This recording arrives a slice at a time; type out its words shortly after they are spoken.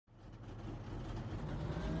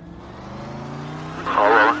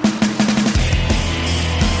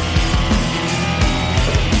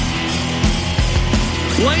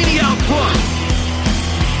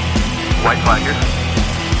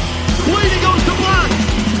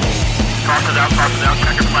out, crosses out,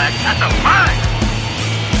 checker flag. That's a fine.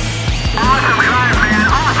 Awesome drive, man.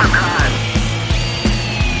 Awesome drive.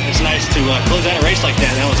 It's nice to close out a race like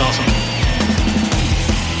that. That was awesome.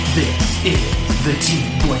 This is the Team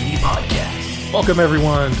Blaney Podcast. Welcome,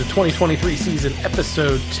 everyone, to 2023 season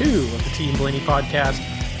episode 2 of the Team Blaney Podcast.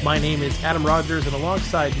 My name is Adam Rogers, and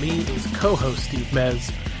alongside me is co-host Steve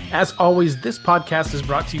Mez. As always, this podcast is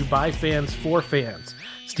brought to you by fans for fans.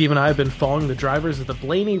 Steve and I have been following the drivers of the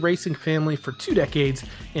Blaney racing family for 2 decades,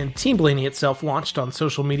 and Team Blaney itself launched on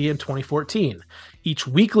social media in 2014. Each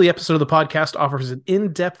weekly episode of the podcast offers an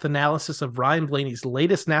in-depth analysis of Ryan Blaney's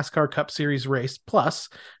latest NASCAR Cup Series race, plus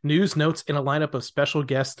news, notes, and a lineup of special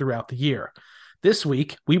guests throughout the year. This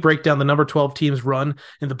week, we break down the number 12 team's run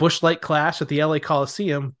in the Busch Light Clash at the LA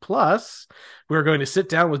Coliseum. Plus, we're going to sit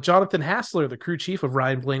down with Jonathan Hassler, the crew chief of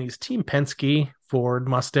Ryan Blaney's Team Penske Ford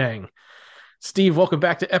Mustang. Steve, welcome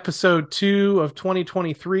back to episode 2 of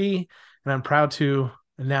 2023. And I'm proud to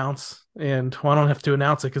announce, and well, I don't have to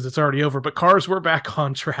announce it because it's already over, but cars were back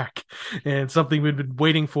on track. And something we've been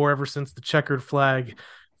waiting for ever since the checkered flag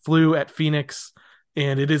flew at Phoenix.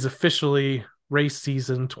 And it is officially race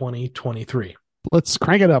season 2023. Let's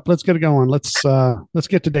crank it up. Let's get it going. Let's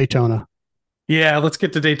get to Daytona. Yeah, let's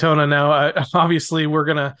get to Daytona now. Obviously, we're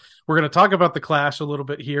gonna talk about the Clash a little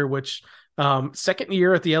bit here, which second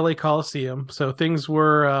year at the LA Coliseum. So things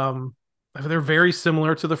were they're very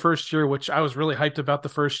similar to the first year, which I was really hyped about the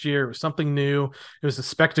first year. It was something new. It was a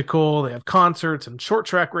spectacle. They had concerts and short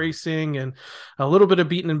track racing and a little bit of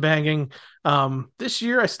beating and banging. This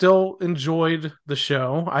year, I still enjoyed the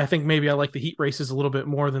show. I think maybe I like the heat races a little bit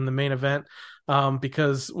more than the main event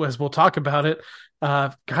because, as we'll talk about it,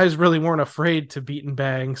 guys really weren't afraid to beat and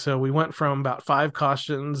bang. So we went from about 5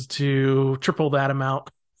 cautions to triple that amount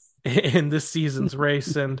in this season's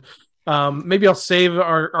race. And maybe I'll save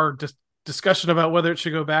our discussion about whether it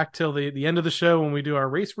should go back till the end of the show when we do our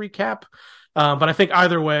race recap. But I think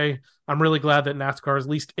either way, I'm really glad that NASCAR is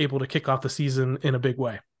at least able to kick off the season in a big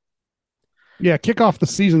way. Yeah, kick off the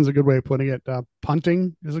season's a good way of putting it.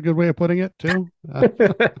 Punting is a good way of putting it too.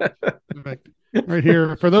 Right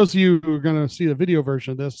here, for those of you who are going to see the video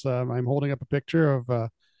version of this, I'm holding up a picture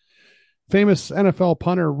of famous NFL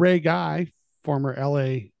punter Ray Guy, former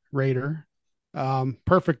LA Raider.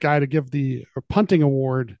 Perfect guy to give the punting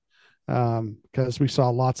award because we saw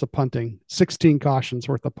lots of punting, 16 cautions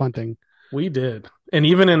worth of punting. We did. And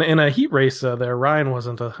even in a heat race there, Ryan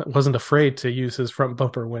wasn't afraid to use his front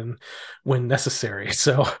bumper when necessary.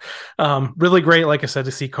 So really great, like I said,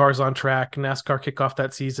 to see cars on track, NASCAR kick off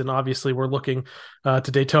that season. Obviously, we're looking to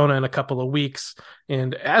Daytona in a couple of weeks.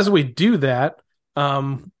 And as we do that,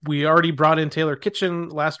 we already brought in Taylor Kitchen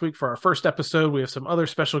last week for our first episode. We have some other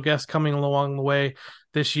special guests coming along the way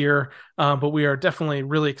this year, but we are definitely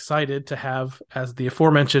really excited to have, as the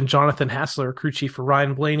aforementioned, Jonathan Hassler, crew chief for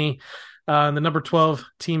Ryan Blaney, the number 12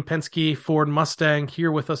 Team Penske Ford Mustang,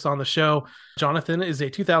 here with us on the show. Jonathan is a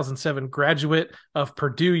 2007 graduate of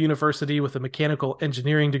Purdue University with a mechanical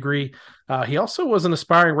engineering degree. He also was an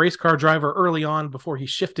aspiring race car driver early on before he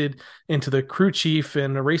shifted into the crew chief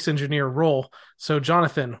and a race engineer role. So,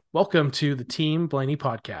 Jonathan, welcome to the Team Blaney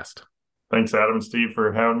Podcast. Thanks, Adam and Steve,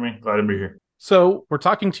 for having me. Glad to be here. So we're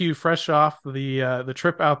talking to you fresh off the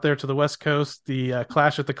trip out there to the West Coast, the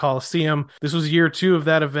Clash at the Coliseum. This was year 2 of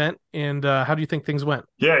that event, and how do you think things went?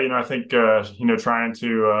 Yeah, I think trying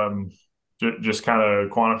to just kind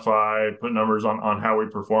of quantify, put numbers on how we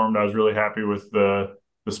performed. I was really happy with the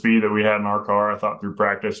speed that we had in our car. I thought through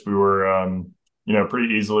practice we were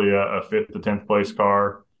pretty easily a 5th to 10th place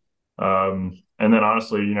car, and then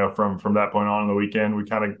honestly, from that point on in the weekend, we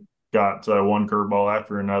kind of got one curveball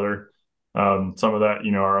after another. Some of that,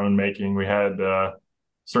 our own making. We had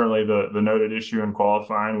certainly the noted issue in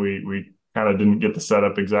qualifying. We kind of didn't get the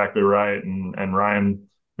setup exactly right, and Ryan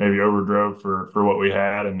maybe overdrove for what we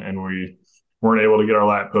had, and we weren't able to get our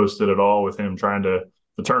lap posted at all with him trying to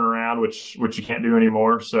turn around, which you can't do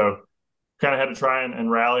anymore. So kind of had to try and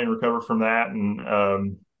rally and recover from that.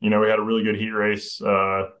 And we had a really good heat race.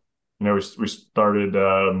 We started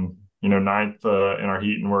 9th in our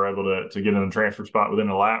heat, and we're able to get in a transfer spot within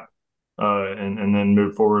a lap. And then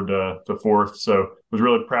move forward to 4th. So was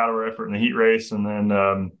really proud of our effort in the heat race. And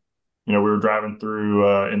then, we were driving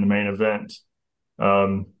through in the main event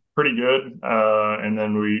pretty good. And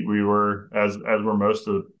then we were, as were most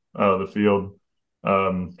of the field,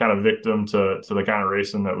 kind of victim to the kind of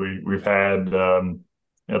racing that we've had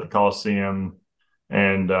at the Coliseum.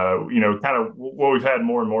 And, kind of what we've had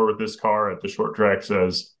more and more with this car at the short tracks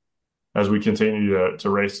as we continue to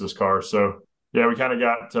race this car. So, yeah, we kind of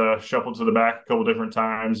got shuffled to the back a couple different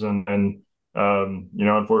times and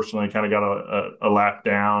Unfortunately kind of got a lap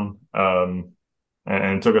down, and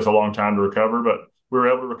it took us a long time to recover, but we were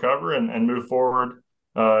able to recover and move forward.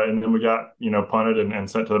 And then we got, punted and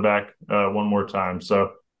sent to the back one more time.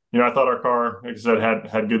 So, I thought our car, like I said,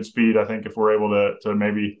 had good speed. I think if we're able to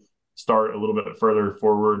maybe start a little bit further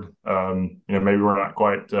forward, maybe we're not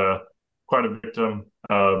quite a victim.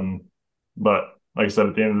 But like I said,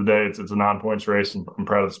 at the end of the day, it's a non-points race, and I'm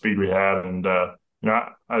proud of the speed we had. And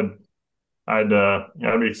I'd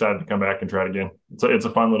be excited to come back and try it again. It's a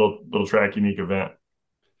fun little track, unique event.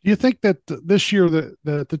 Do you think that this year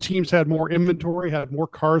the teams had more inventory, had more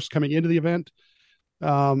cars coming into the event,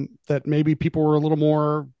 that maybe people were a little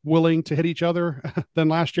more willing to hit each other than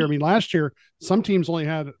last year? I mean, last year, some teams only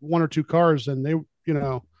had one or two cars, and they,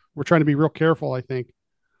 were trying to be real careful, I think.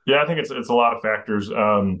 Yeah, I think it's a lot of factors.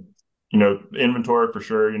 Inventory for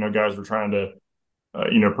sure. Guys were trying to,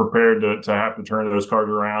 prepared to have to turn those cars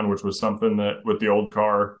around, which was something that with the old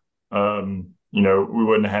car, we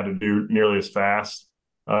wouldn't have had to do nearly as fast.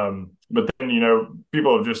 But then,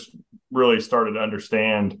 people have just really started to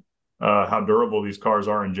understand how durable these cars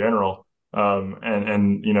are in general.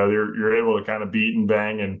 And you're able to kind of beat and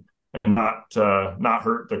bang and not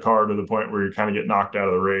hurt the car to the point where you kind of get knocked out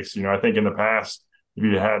of the race. I think in the past, if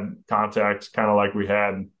you had contacts kind of like we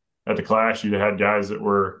had at the Clash, you'd have had guys that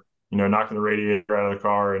were, knocking the radiator out of the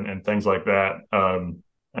car and things like that.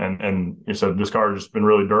 And you said this car has just been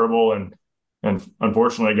really durable, and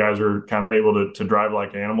unfortunately, guys are kind of able to drive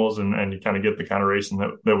like animals, and you kind of get the kind of racing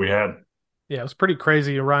that we had. Yeah, it was pretty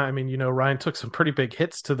crazy. Ryan, I mean, Ryan took some pretty big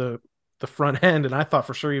hits to the front end, and I thought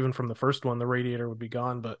for sure even from the first one the radiator would be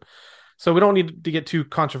gone. But so we don't need to get too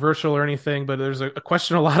controversial or anything, but there's a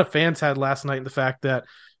question a lot of fans had last night, the fact that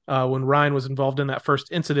when Ryan was involved in that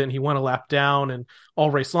first incident, he went a lap down, and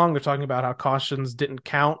all race long they're talking about how cautions didn't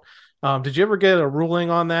count. Did you ever get a ruling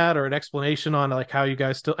on that, or an explanation on like how you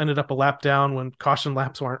guys still ended up a lap down when caution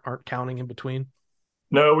laps aren't counting in between?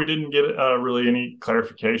 No, we didn't get really any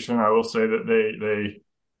clarification. I will say that they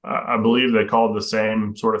I believe they called the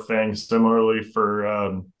same sort of thing similarly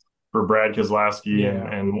for Brad Keselowski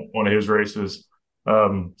and one of his races.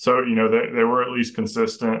 So they were at least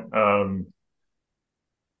consistent. I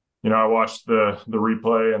watched the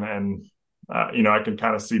replay and I can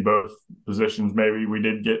kind of see both positions. Maybe we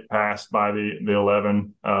did get passed by the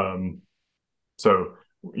 11. So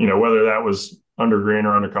whether that was under green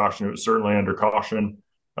or under caution, it was certainly under caution.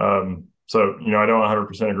 So I don't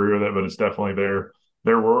 100% agree with it, but it's definitely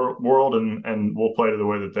their world, and we'll play to the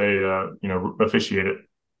way that they officiate it.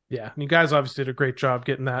 Yeah, and you guys obviously did a great job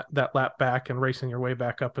getting that lap back and racing your way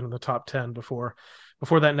back up into the top 10 before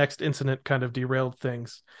that next incident kind of derailed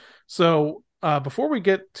things. So before we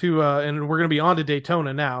get to and we're going to be on to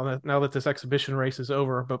Daytona now that this exhibition race is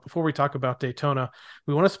over, but before we talk about Daytona,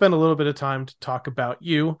 we want to spend a little bit of time to talk about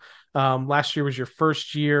you. Last year was your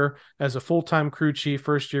first year as a full-time crew chief,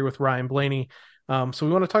 first year with Ryan Blaney. So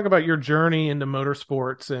we want to talk about your journey into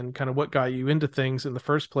motorsports and kind of what got you into things in the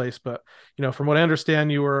first place. But, from what I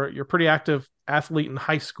understand, you're a pretty active athlete in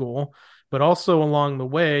high school, but also along the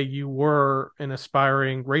way, you were an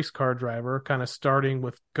aspiring race car driver, kind of starting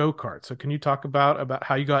with go-karts. So can you talk about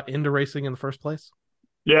how you got into racing in the first place?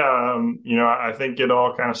 Yeah. I think it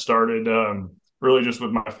all kind of started really just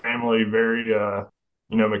with my family, very,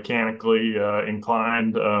 mechanically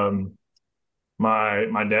inclined.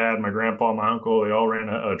 My dad, my grandpa, my uncle, they all ran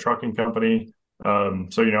a trucking company.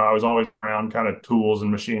 So, I was always around kind of tools and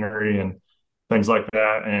machinery and things like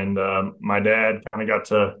that. And my dad kind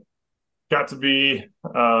of got to be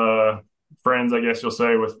friends, I guess you'll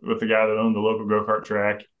say, with the guy that owned the local go-kart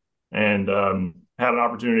track, and had an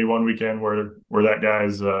opportunity one weekend where that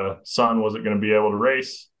guy's son wasn't going to be able to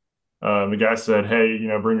race. The guy said, "Hey,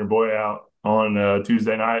 bring your boy out on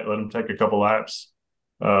Tuesday night, let him take a couple laps.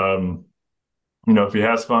 If he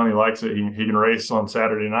has fun, he likes it, he can race on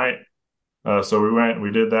Saturday night." So we went, we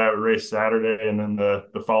did that. We raced Saturday, and then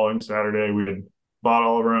the following Saturday we had bought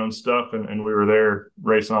all of our own stuff, and we were there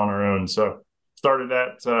racing on our own. So started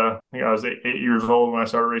that, I think I was 8 years old when I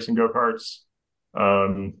started racing go-karts.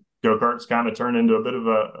 Go-karts kind of turned into a bit of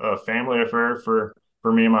a family affair for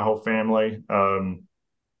me and my whole family. There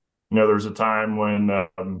was a time when,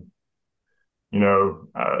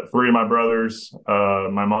 three of my brothers,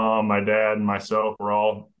 my mom, my dad, and myself were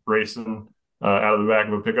all racing out of the back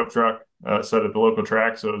of a pickup truck set at the local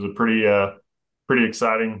track. So it was a pretty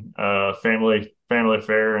exciting family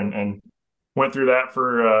affair, and went through that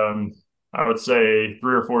for I would say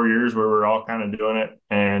 3 or 4 years where we were all kind of doing it,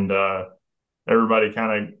 and everybody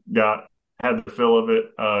kind of had the feel of it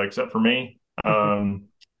except for me.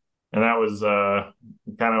 and that was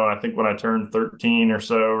kind of when I turned 13 or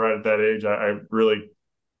so. Right at that age, I really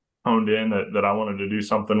honed in that I wanted to do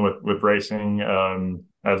something with racing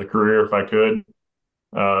as a career if I could.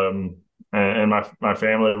 And my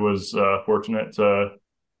family was fortunate to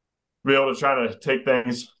be able to try to take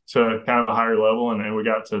things to kind of a higher level, and we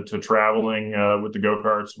got to traveling with the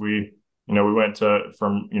go-karts. We went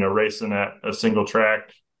from racing at a single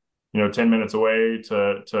track 10 minutes away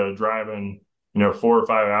to driving 4 or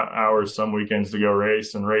 5 hours some weekends to go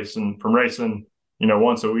race, and racing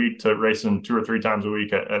once a week to racing 2 or 3 times a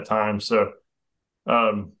week at times. So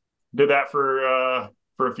did that for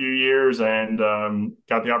a few years, and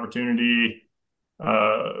got the opportunity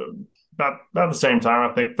about the same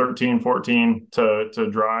time, I think 13, 14, to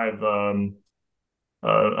drive a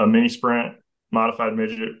mini sprint, modified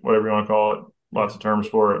midget, whatever you want to call it. Lots of terms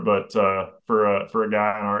for it, but for a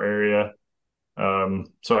guy in our area.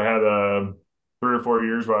 So I had 3 or 4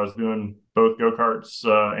 years where I was doing both go-karts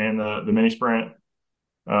and the mini sprint.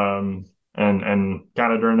 And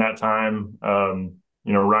kind of during that time,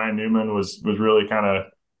 Ryan Newman was really kind of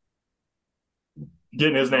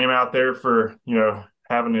getting his name out there for,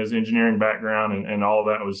 having his engineering background, and all of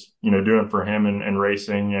that was, doing for him and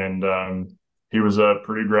racing. And he was a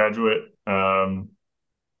Purdue graduate, and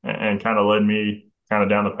kind of led me kind of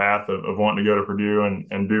down the path of wanting to go to Purdue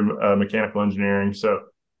and do mechanical engineering. So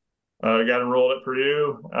I got enrolled at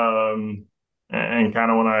Purdue, and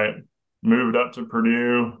kind of when I moved up to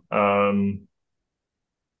Purdue,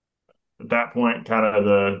 at that point, kind of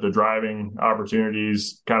the driving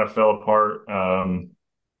opportunities kind of fell apart.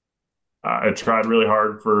 I tried really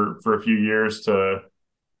hard for a few years to,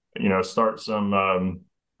 start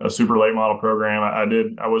a super late model program.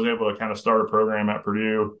 I was able to kind of start a program at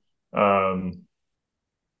Purdue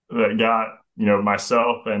that got,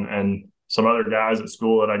 myself and some other guys at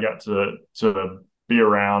school that I got to be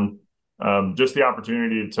around, just the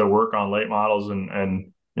opportunity to work on late models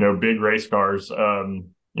and big race cars.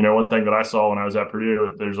 One thing that I saw when I was at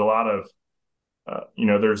Purdue, there's a lot of,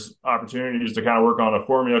 there's opportunities to kind of work on a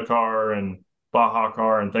Formula car and Baja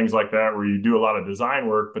car and things like that, where you do a lot of design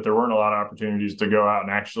work, but there weren't a lot of opportunities to go out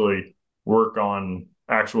and actually work on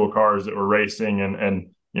actual cars that were racing and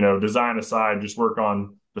design aside, just work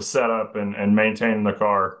on the setup and maintaining the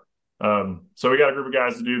car. So we got a group of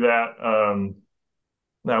guys to do that.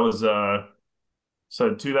 That was,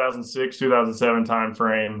 2006, 2007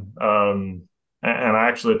 timeframe. And I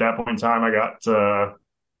actually, at that point in time, I got to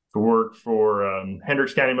work for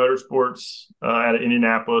Hendricks County Motorsports out of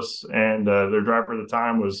Indianapolis, and their driver at the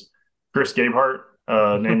time was Chris Gabehart,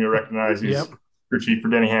 name you'll recognize. He's Yep. crew chief for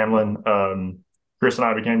Denny Hamlin. Chris and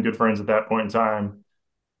I became good friends at that point in time,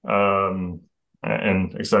 and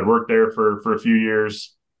like I said, worked there for a few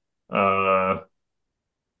years. Fast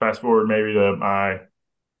forward maybe to my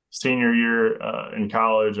senior year in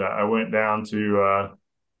college, I went down to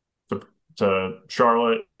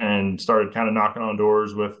Charlotte and started kind of knocking on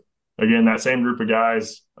doors with, again, that same group of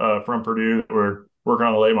guys from Purdue that were working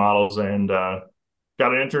on the late models, and got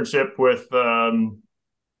an internship with MB2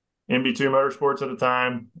 Motorsports at the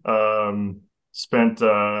time. Spent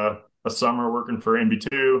a summer working for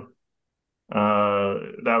MB2.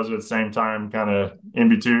 That was at the same time, kind of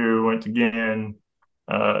MB2 went to Ginn,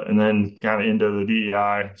 and then kind of into the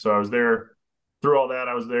DEI. So I was there through all that.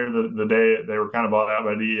 I was there the day they were kind of bought out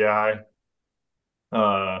by DEI.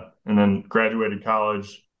 And then graduated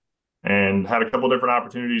college and had a couple different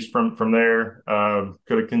opportunities from there.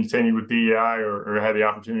 Could have continued with DEI or had the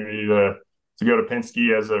opportunity to go to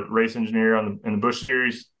Penske as a race engineer in the Busch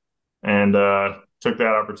Series, and took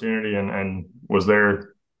that opportunity and was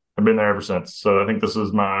there. I've been there ever since. So I think this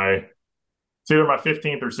is it's either my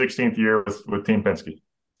 15th or 16th year with Team Penske.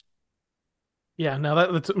 Yeah, now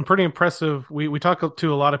that's pretty impressive. We talk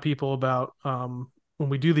to a lot of people about when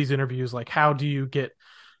we do these interviews, like, how do you get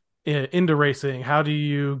into racing? How do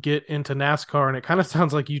you get into NASCAR? And it kind of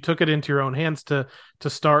sounds like you took it into your own hands to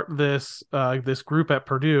start this group at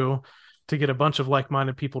Purdue, to get a bunch of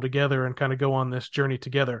like-minded people together and kind of go on this journey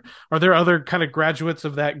together. Are there other kind of graduates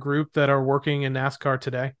of that group that are working in NASCAR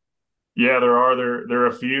today? Yeah, there are. There are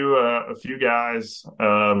a few guys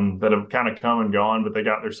that have kind of come and gone, but they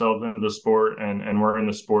got themselves into the sport and were in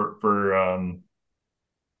the sport for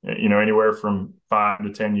anywhere from 5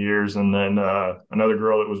 to 10 years. And then another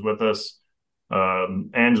girl that was with us,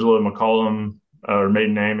 Angela McCollum, her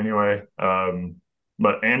maiden name anyway.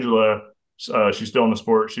 But Angela, she's still in the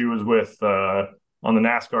sport. She was with on the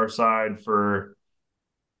NASCAR side for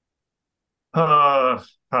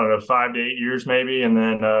I don't know, 5 to 8 years maybe, and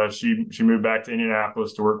then she moved back to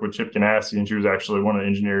Indianapolis to work with Chip Ganassi, and she was actually one of the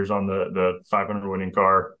engineers on the 500 winning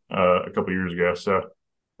car a couple of years ago. So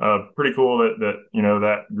pretty cool that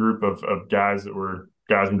that group of guys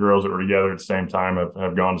and girls that were together at the same time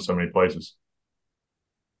have gone to so many places.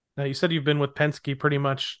 Now, you said you've been with Penske pretty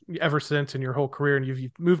much ever since in your whole career, and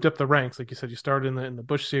you've moved up the ranks. Like you said, you started in the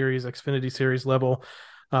Busch Series, Xfinity Series level.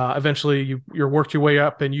 Eventually, you worked your way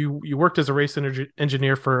up, and you worked as a race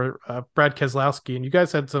engineer for Brad Keselowski, and you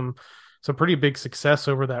guys had some pretty big success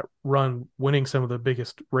over that run, winning some of the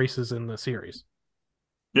biggest races in the series.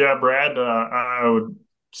 Yeah, Brad. I would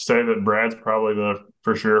say that Brad's probably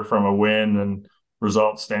for sure from a win and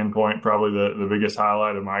results standpoint, probably the biggest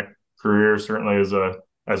highlight of my career. Certainly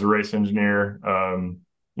as a race engineer,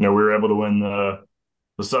 we were able to win the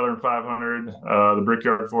Southern 500, the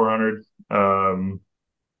Brickyard 400,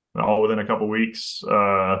 all within a couple weeks.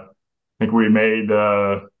 I think we made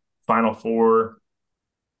Final Four,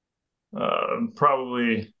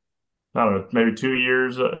 probably, I don't know, maybe 2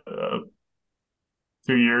 years.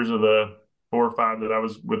 2 years of the 4 or 5 that I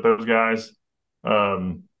was with those guys.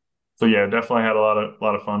 So yeah, definitely had a lot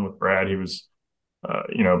of fun with Brad. He was,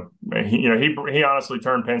 he honestly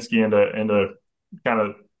turned Penske into kind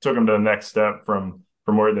of took him to the next step from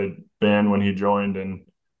where they'd been when he joined in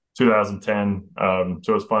 2010. So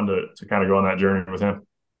it was fun to kind of go on that journey with him.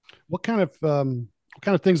 What kind of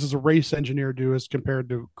things does a race engineer do as compared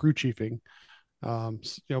to crew chiefing?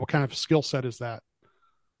 What kind of skill set is that?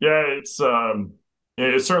 Yeah,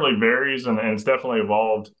 it certainly varies, and it's definitely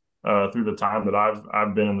evolved through the time that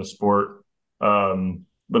I've been in the sport.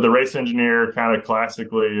 But the race engineer kind of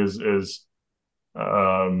classically is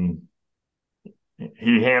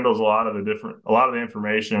he handles a lot of the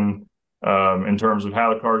information in terms of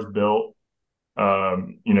how the car's built.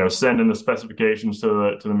 Sending the specifications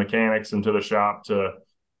to the mechanics and to the shop to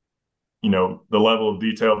the level of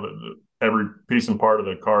detail that every piece and part of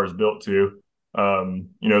the car is built to.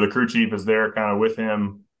 The crew chief is there kind of with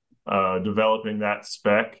him, developing that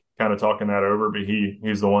spec, kind of talking that over, but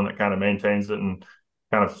he's the one that kind of maintains it and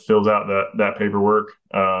kind of fills out that paperwork.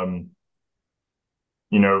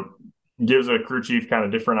 Gives a crew chief kind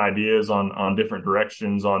of different ideas on different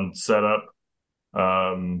directions on setup,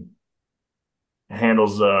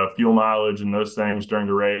 handles fuel mileage and those things during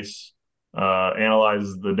the race,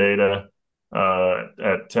 analyzes the data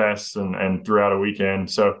at tests and throughout a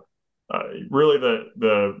weekend. So really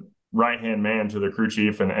the right-hand man to the crew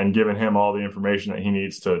chief and giving him all the information that he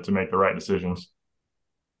needs to make the right decisions.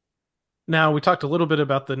 Now, we talked a little bit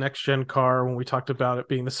about the next-gen car when we talked about it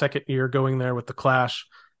being the second year going there with the Clash.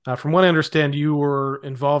 From what I understand, you were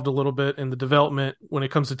involved a little bit in the development when it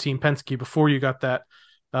comes to Team Penske before you got that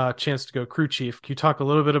chance to go crew chief. Can you talk a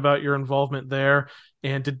little bit about your involvement there?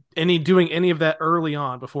 And did doing any of that early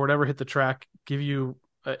on before it ever hit the track give you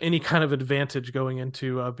any kind of advantage going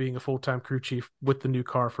into being a full-time crew chief with the new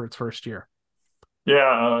car for its first year?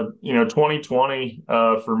 Yeah, 2020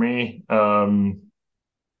 for me,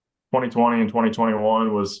 2020 and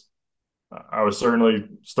 2021 I was certainly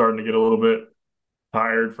starting to get a little bit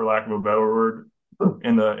tired, for lack of a better word,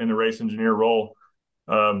 in the race engineer role.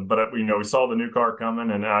 But we saw the new car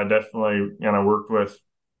coming, and I definitely worked with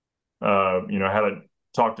had to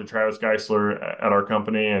talk to Travis Geisler at our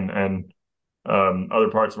company and other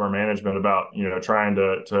parts of our management about trying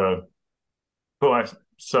to put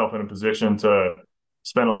myself in a position to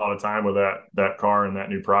spend a lot of time with that car and that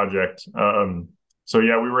new project. So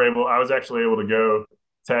yeah, I was actually able to go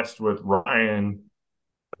test with Ryan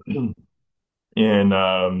in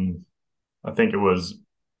I think it was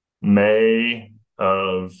May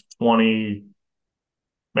of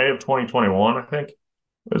 2021, I think.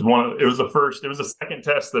 It was the second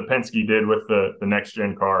test that Penske did with the next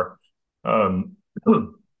gen car. So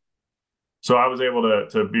I was able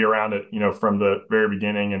to be around it, from the very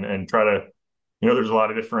beginning and try to, there's a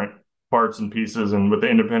lot of different parts and pieces, and with the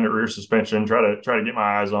independent rear suspension, try to get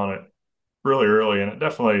my eyes on it really early. And it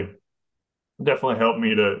definitely helped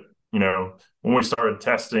me to, when we started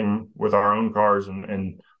testing with our own cars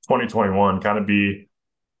in 2021, kind of be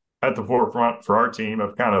at the forefront for our team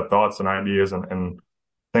of kind of thoughts and ideas and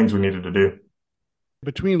things we needed to do.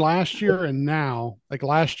 Between last year and now, like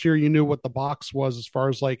last year, you knew what the box was as far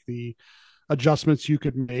as like the adjustments you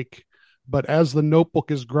could make. But as the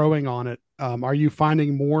notebook is growing on it, are you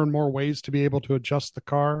finding more and more ways to be able to adjust the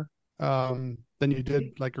car than you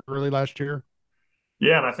did like early last year?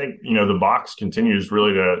 Yeah, and I think the box continues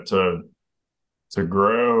really to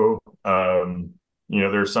grow.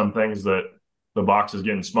 There's some things that the box is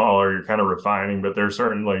getting smaller, you're kind of refining, but there's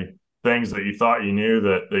certainly things that you thought you knew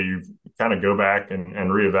that you kind of go back and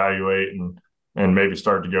reevaluate and maybe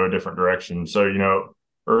start to go a different direction. So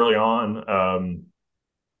early on,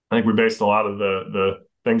 I think we based a lot of the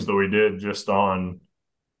things that we did just on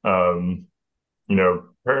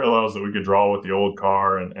parallels that we could draw with the old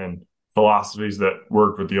car and philosophies that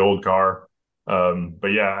worked with the old car. But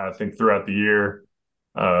yeah, I think throughout the year,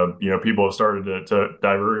 people have started to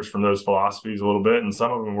diverge from those philosophies a little bit, and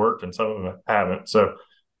some of them worked and some of them haven't. So,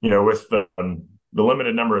 with the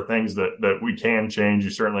limited number of things that we can change, you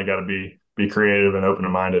certainly got to be creative and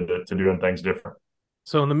open-minded to doing things different.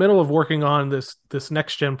 So in the middle of working on this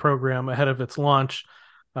next gen program ahead of its launch,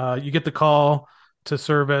 you get the call to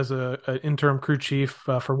serve as an interim crew chief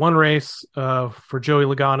for one race for Joey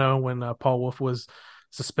Logano when Paul Wolfe was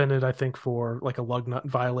suspended, I think, for like a lug nut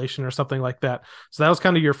violation or something like that. So that was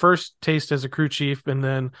kind of your first taste as a crew chief, and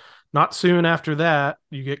then not soon after that,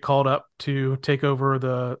 you get called up to take over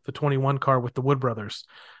the 21 car with the Wood brothers.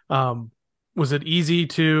 Was it easy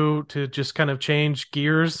to just kind of change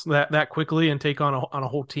gears that quickly and take on a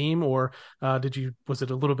whole team, or was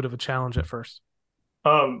it a little bit of a challenge at first?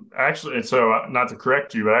 Actually, and so not to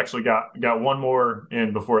correct you, but I actually got one more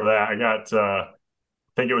in before that. I got I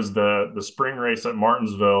think it was the spring race at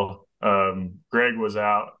Martinsville. Greg was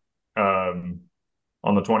out on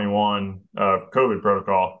the 21 COVID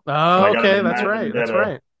protocol. Oh, okay, that's right. That's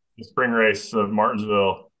right. The spring race of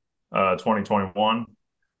Martinsville 2021.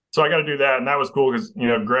 So I got to do that, and that was cool because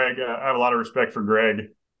Greg. I have a lot of respect for Greg.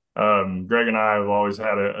 Greg and I have always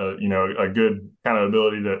had a good kind of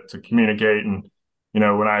ability to communicate, and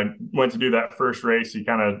when I went to do that first race, he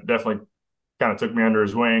definitely took me under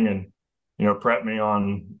his wing and prepped me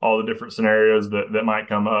on all the different scenarios that might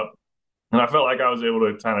come up, and I felt like I was able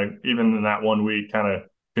to kind of, even in that 1 week, kind of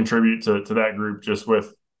contribute to that group just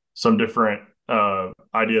with some different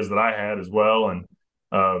ideas that I had as well, and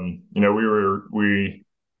we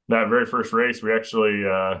that very first race, we actually,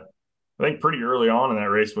 I think pretty early on in that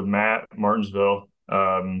race with Matt Martinsville,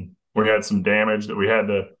 we had some damage that we had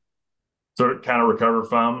to sort of kind of recover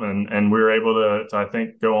from, and we were able to I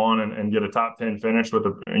think, go on and get a top 10 finish with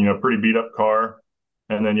a pretty beat up car.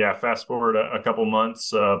 And then fast forward a couple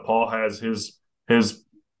months, Paul has his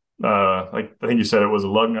like I think you said it was a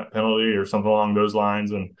lug nut penalty or something along those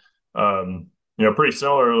lines, and pretty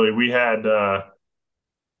similarly we had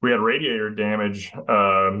radiator damage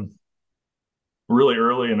really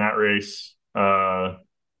early in that race,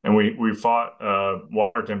 and we fought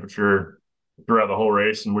water temperature throughout the whole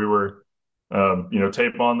race, and we were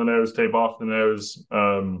tape on the nose, tape off the nose.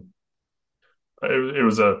 It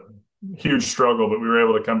was a huge struggle, but we were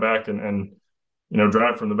able to come back and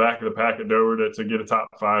drive from the back of the pack at Dover to get a top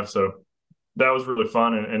 5. So that was really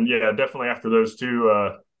fun, and definitely after those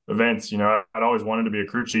two events, I'd always wanted to be a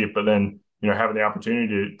crew chief, but then having the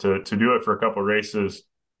opportunity to do it for a couple of races,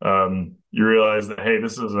 you realize that, hey,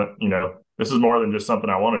 this is more than just something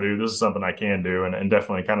I want to do. This is something I can do, and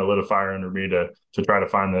definitely kind of lit a fire under me to try to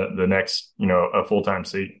find the next, a full-time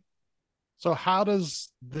seat. So how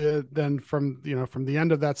does from the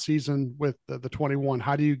end of that season with the 21,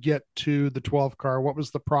 how do you get to the 12 car? What was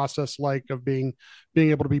the process like of being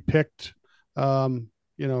able to be picked, for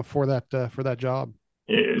that job?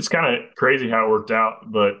 It's kind of crazy how it worked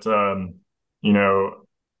out, but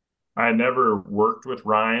I had never worked with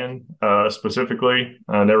Ryan specifically.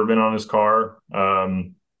 I'd never been on his car,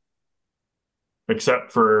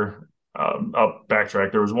 except for I'll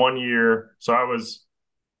backtrack. There was 1 year, so I was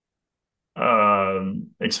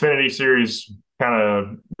Xfinity Series kind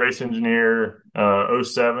of race engineer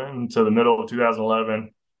 07 to the middle of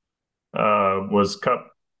 2011. Was Cup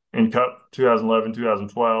 2011,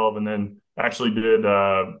 2012, and then actually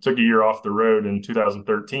took a year off the road in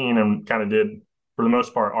 2013 and kind of did, for the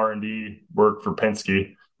most part, R&D work for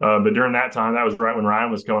Penske. But during that time, that was right when Ryan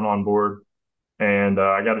was coming on board, and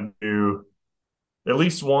I got to do at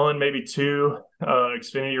least one, maybe two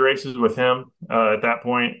Xfinity races with him at that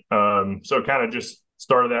point. So kind of just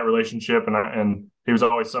started that relationship, and he was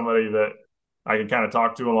always somebody that I could kind of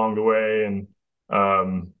talk to along the way, and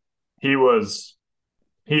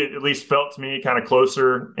he at least felt to me kind of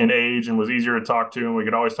closer in age and was easier to talk to, and we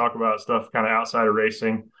could always talk about stuff kind of outside of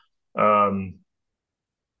racing.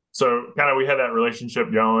 So kind of we had that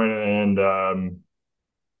relationship going, and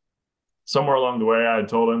somewhere along the way I had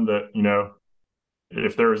told him that,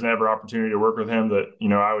 if there was ever opportunity to work with him, that,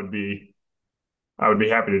 I would be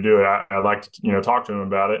happy to do it. I'd like to, talk to him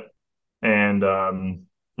about it. And,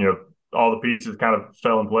 all the pieces kind of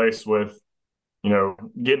fell in place with,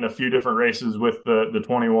 getting a few different races with the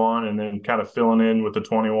 21, and then kind of filling in with the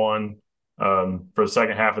 21 for the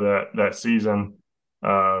second half of that season.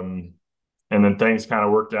 And then things kind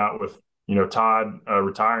of worked out with, Todd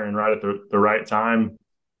retiring right at the right time.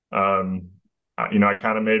 I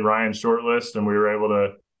kind of made Ryan's short list, and we were able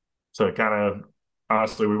to kind of,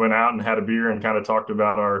 honestly, we went out and had a beer and kind of talked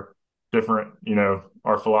about our different,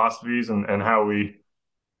 our philosophies and how we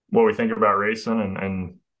what we think about racing,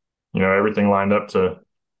 and everything lined up to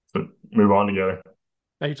move on together.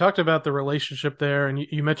 Now you talked about the relationship there, and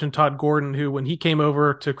you mentioned Todd Gordon, who when he came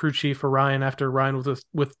over to crew chief for Ryan after Ryan was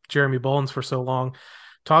with Jeremy Bullins for so long,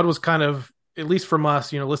 Todd was kind of, at least from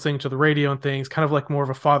us, listening to the radio and things, kind of like more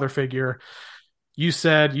of a father figure. You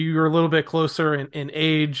said you were a little bit closer in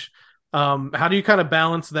age. How do you kind of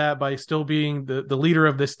balance that by still being the leader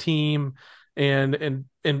of this team? And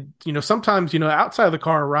sometimes, outside of the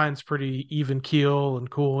car, Ryan's pretty even keel and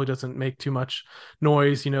cool. He doesn't make too much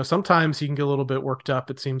noise. Sometimes he can get a little bit worked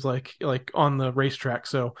up, it seems like on the racetrack.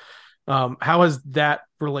 So how has that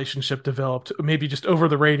relationship developed? Maybe just over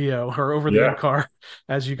the radio or over the in-car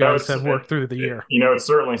as you guys have worked through the year? It's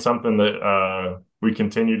certainly something that we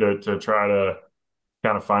continue to try to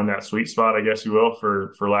kind of find that sweet spot, I guess you will,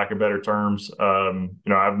 for lack of better terms.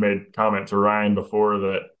 I've made comment to Ryan before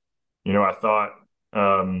that, I thought,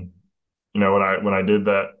 when I did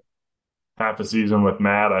that half a season with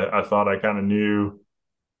Matt, I thought I kind of knew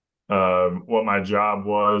what my job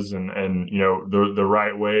was and the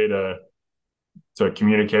right way to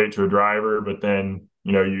communicate to a driver. But then,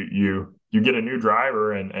 you get a new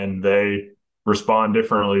driver and they respond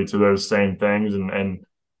differently to those same things, and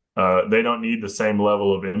they don't need the same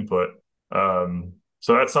level of input.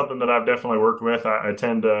 So that's something that I've definitely worked with. I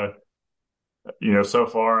tend to, so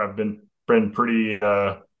far I've been pretty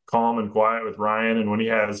calm and quiet with Ryan, and when he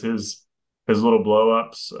has his little blow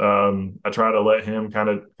ups, I try to let him kind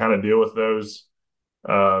of deal with those.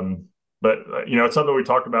 But it's something we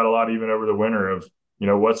talked about a lot, even over the winter, of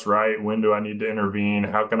what's right, when do I need to intervene,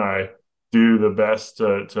 how can I do the best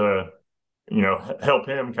to help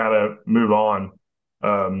him kind of move on.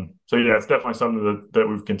 So yeah, it's definitely something that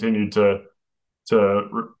we've continued to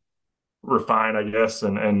refine, I guess,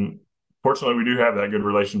 and fortunately we do have that good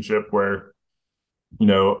relationship where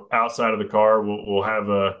outside of the car we'll have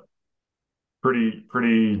a pretty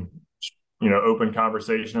open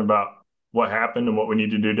conversation about what happened and what we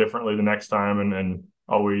need to do differently the next time, and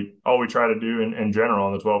all we try to do in general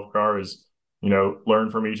on the 12 car is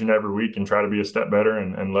learn from each and every week and try to be a step better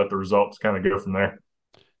and let the results kind of go from there.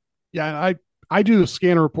 Yeah, I do the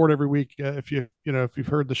scanner report every week. If you've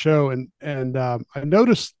heard the show, and I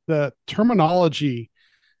noticed that terminology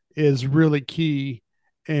is really key.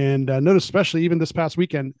 And notice, especially even this past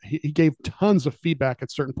weekend, he gave tons of feedback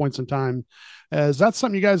at certain points in time. Is that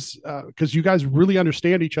something you guys, because you guys really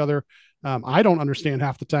understand each other? I don't understand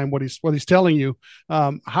half the time what he's telling you.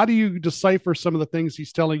 How do you decipher some of the things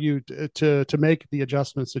he's telling you to make the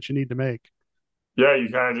adjustments that you need to make? Yeah, you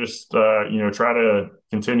kind of just try to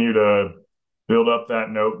continue to build up that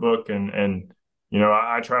notebook, and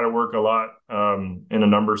I try to work a lot in a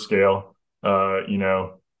number scale.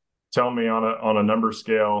 Tell me on a number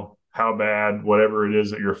scale how bad whatever it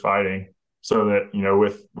is that you're fighting, so that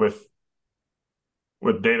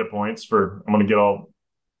with data points, for I'm going to get all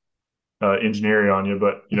engineering on you,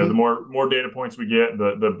 but the more data points we get,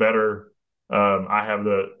 the better I have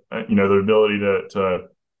the ability to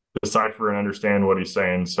decipher and understand what he's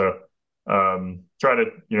saying. So try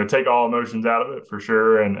to take all emotions out of it for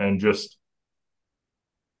sure, and just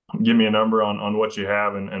give me a number on what you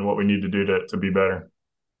have and what we need to do to be better.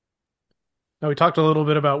 Now, we talked a little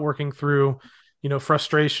bit about working through,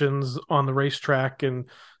 frustrations on the racetrack and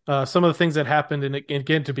some of the things that happened. And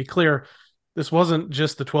again, to be clear, this wasn't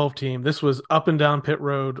just the 12 team. This was up and down pit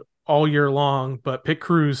road all year long, but pit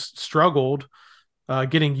crews struggled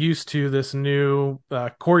getting used to this new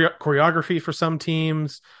choreography for some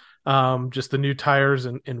teams, just the new tires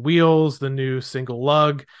and wheels, the new single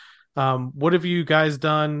lug. What have you guys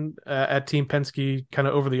done at Team Penske kind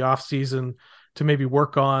of over the off season to maybe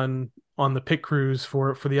work on the pit crews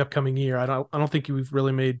for the upcoming year? I don't think we've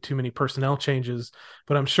really made too many personnel changes,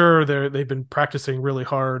 but I'm sure they've been practicing really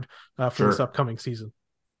hard for this upcoming season.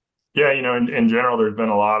 Yeah, in general, there's been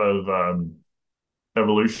a lot of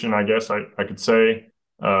evolution, I guess I could say,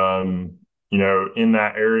 in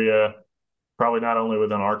that area, probably not only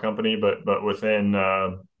within our company, but within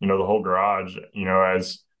the whole garage.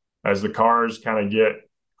 As the cars kind of get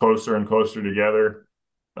closer and closer together,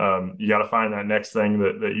 you got to find that next thing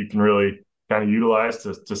that you can really kind of utilize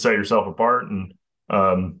to set yourself apart. And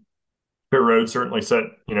pit road certainly set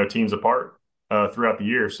teams apart throughout the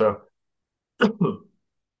year. So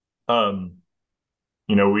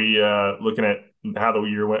we looking at how the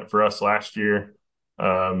year went for us last year,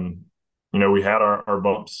 we had our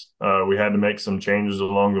bumps. We had to make some changes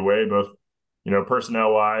along the way, both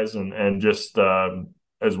personnel wise and just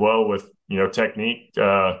as well with technique.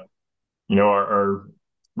 Our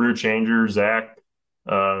rear changer, Zach, he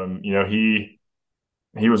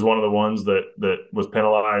was one of the ones that was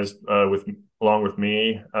penalized with along with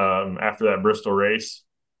me after that Bristol race.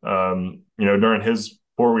 During his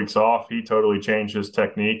 4 weeks off, he totally changed his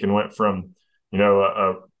technique and went from,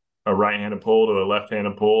 a right-handed pull to a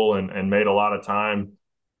left-handed pull and made a lot of time.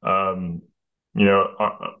 We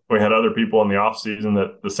had other people in the off season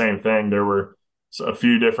that the same thing. There were a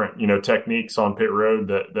few different, techniques on pit road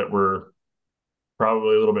that were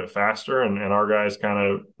probably a little bit faster. And our guys kind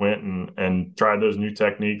of went and tried those new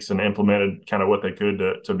techniques and implemented kind of what they could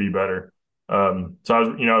to be better. So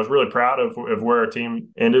I was really proud of where our team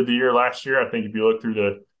ended the year last year. I think if you look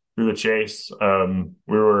through the chase,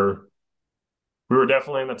 we were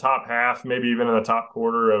definitely in the top half, maybe even in the top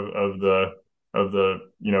quarter of the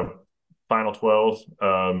final 12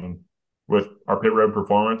 with our pit road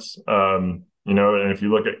performance. And if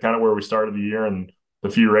you look at kind of where we started the year and the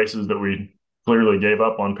few races that we clearly gave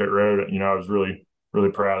up on pit road, I was really,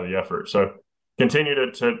 really proud of the effort. So continue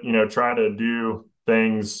to try to do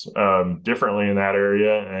things differently in that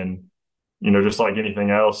area. And, just like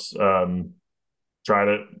anything else, try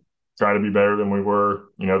to be better than we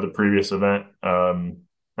were, the previous event. And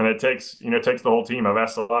it takes the whole team. I've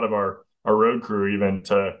asked a lot of our road crew even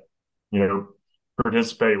to,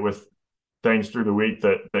 participate with things through the week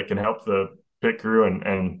that can help the pit crew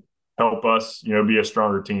and help us, be a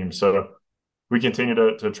stronger team. So we continue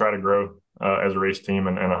to try to grow as a race team,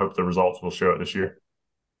 and I hope the results will show it this year.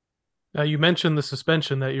 You mentioned the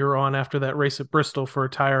suspension that you were on after that race at Bristol for a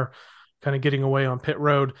tire kind of getting away on pit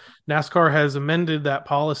road. NASCAR has amended that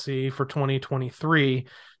policy for 2023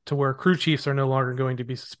 to where crew chiefs are no longer going to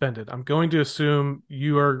be suspended. I'm going to assume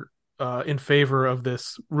you are in favor of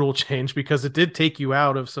this rule change because it did take you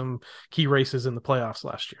out of some key races in the playoffs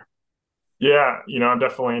last year. Yeah, I'm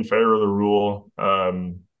definitely in favor of the rule.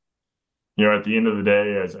 At the end of the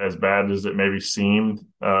day, as bad as it maybe seemed,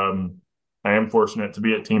 I am fortunate to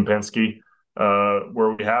be at Team Penske,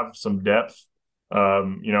 where we have some depth.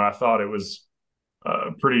 I thought it was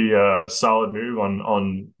a pretty solid move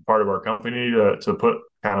on part of our company to put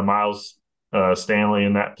kind of Miles Stanley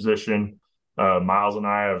in that position. Miles and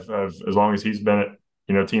I have, as long as he's been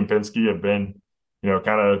at, Team Penske, have been,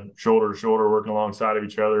 kind of shoulder to shoulder working alongside of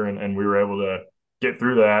each other. And we were able to get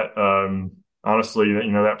through that. Honestly,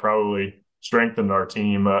 that probably strengthened our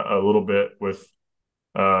team a little bit with,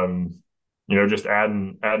 just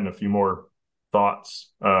adding a few more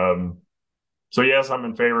thoughts. So yes, I'm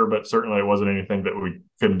in favor, but certainly it wasn't anything that we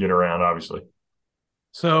couldn't get around, obviously.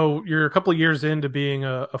 So you're a couple of years into being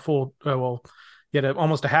a full, you had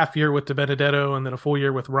almost a half year with DiBenedetto and then a full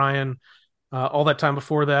year with Ryan. All that time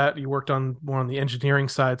before that, you worked more on the engineering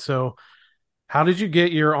side. So how did you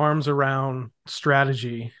get your arms around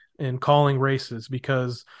strategy in calling races?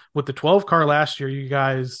 Because with the 12 car last year, you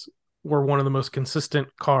guys were one of the most consistent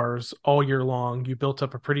cars all year long. You built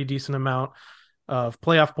up a pretty decent amount of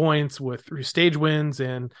playoff points through stage wins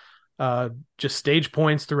and just stage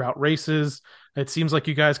points throughout races. It seems like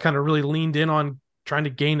you guys kind of really leaned in on trying to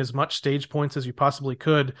gain as much stage points as you possibly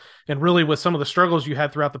could. And really with some of the struggles you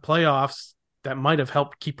had throughout the playoffs, that might have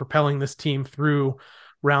helped keep propelling this team through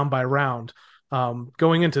round by round.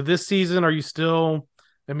 Going into this season, are you still,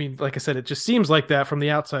 like I said, it just seems like that from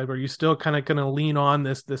the outside, but are you still kind of going to lean on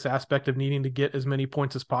this aspect of needing to get as many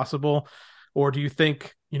points as possible? Or do you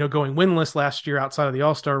think, going winless last year outside of the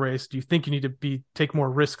All-Star race, do you think you need to take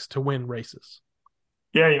more risks to win races?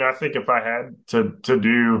 Yeah, I think if I had to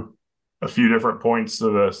do a few different points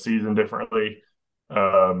of the season differently,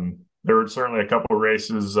 there were certainly a couple of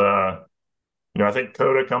races. I think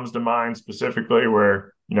COTA comes to mind specifically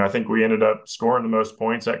where, I think we ended up scoring the most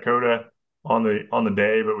points at COTA on the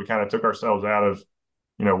day, but we kind of took ourselves out of,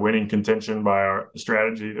 winning contention by our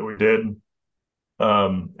strategy that we did.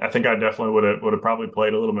 I think I definitely would have probably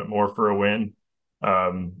played a little bit more for a win.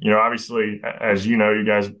 Obviously, as you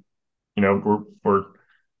guys, were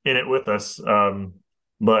in it with us.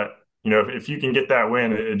 But if you can get that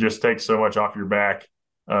win, it just takes so much off your back.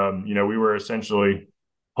 We were essentially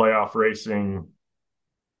playoff racing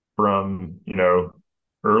from,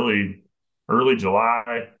 early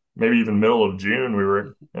July, maybe even middle of June. We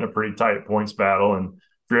were in a pretty tight points battle. And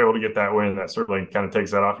if you're able to get that win, that certainly kind of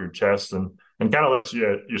takes that off your chest and kind of lets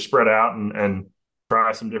you spread out and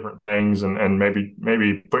try some different things and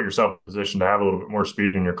maybe put yourself in a position to have a little bit more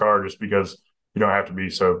speed in your car just because you don't have to be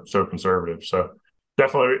so conservative. So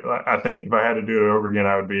definitely, I think if I had to do it over again,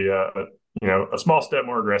 I would be a small step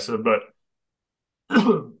more aggressive. But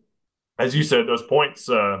as you said, those points,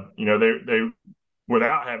 they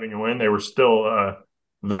without having a win, they were still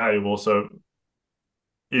valuable. So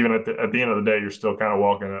even at the end of the day, you're still kind of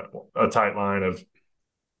walking a tight line of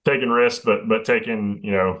taking risks, but taking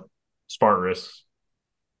smart risks.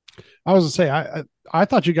 I was to say, I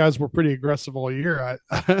thought you guys were pretty aggressive all year.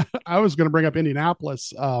 I was going to bring up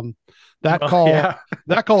Indianapolis. That Well, call, yeah.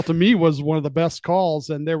 that call to me was one of the best calls.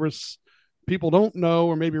 And there was people don't know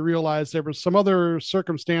or maybe realize there was some other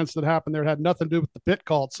circumstance that happened there. It had nothing to do with the pit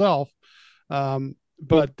call itself.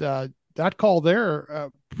 But that call there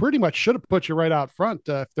pretty much should have put you right out front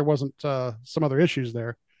if there wasn't some other issues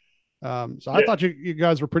there. So I Yeah, thought you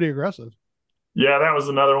guys were pretty aggressive. yeah, that was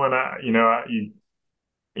another one.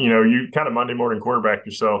 You kind of Monday morning quarterback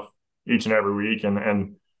yourself each and every week,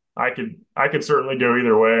 and I could certainly go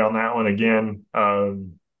either way on that one again.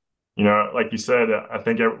 Like you said, I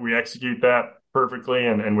think we execute that perfectly,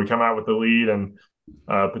 and we come out with the lead and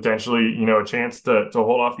potentially, a chance to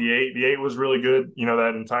hold off the eight. The eight was really good,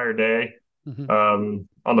 that entire day. Mm-hmm.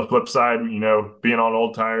 On the flip side, being on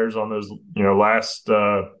old tires on those,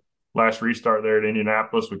 last restart there at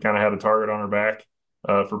Indianapolis, we kind of had a target on our back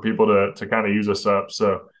for people to kind of use us up.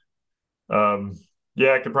 So,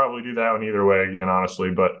 yeah, I could probably do that one either way again,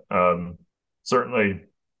 honestly, but certainly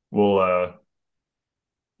we'll,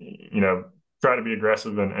 try to be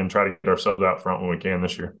aggressive and try to get ourselves out front when we can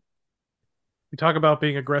this year. We talk about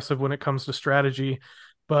being aggressive when it comes to strategy,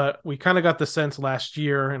 but we kind of got the sense last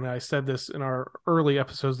year, and I said this in our early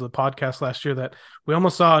episodes of the podcast last year, that we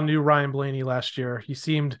almost saw a new Ryan Blaney last year. He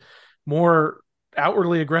seemed more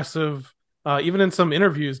outwardly aggressive, even in some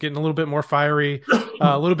interviews, getting a little bit more fiery,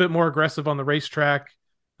 a little bit more aggressive on the racetrack.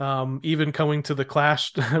 Even coming to the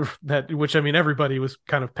clash which, I mean, everybody was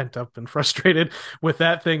kind of pent up and frustrated with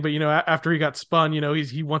that thing. But, after he got spun,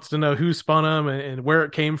 he wants to know who spun him and where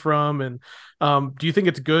it came from. And do you think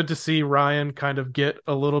it's good to see Ryan kind of get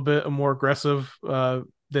a little bit more aggressive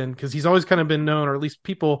because he's always kind of been known, or at least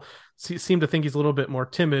people seem to think he's a little bit more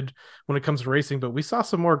timid when it comes to racing, but we saw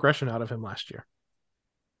some more aggression out of him last year.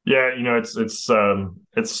 Yeah, it's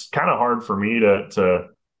kind of hard for me to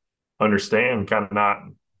understand, kind of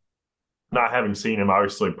not having seen him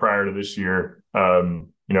obviously prior to this year,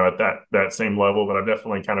 at that same level, but I've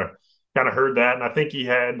definitely kind of heard that. And I think he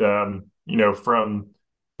had, from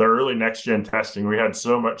the early next gen testing, we had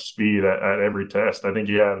so much speed at every test. I think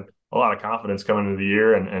he had a lot of confidence coming into the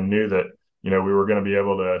year and knew that, we were going to be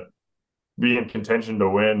able to be in contention to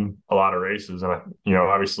win a lot of races. And,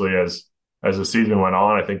 obviously as the season went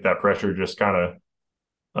on, I think that pressure just kind of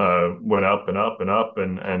went up and up and up,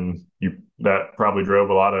 and that probably drove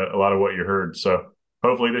a lot of what you heard. So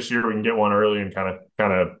hopefully this year we can get one early and kind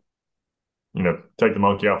of take the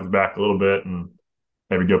monkey off his back a little bit and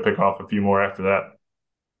maybe go pick off a few more after that.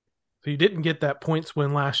 So you didn't get that points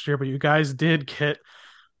win last year, but you guys did get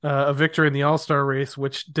a victory in the All-Star race,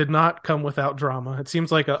 which did not come without drama. It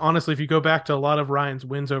seems like, honestly, if you go back to a lot of Ryan's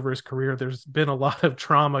wins over his career, there's been a lot of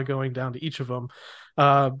drama going down to each of them.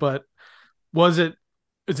 But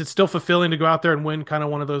is it still fulfilling to go out there and win kind of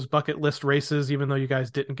one of those bucket list races, even though you guys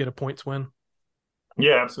didn't get a points win?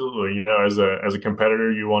 Yeah, absolutely. As a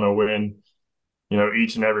competitor, you want to win,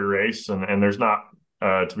 each and every race. And there's not,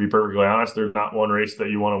 to be perfectly honest, there's not one race that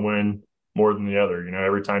you want to win more than the other.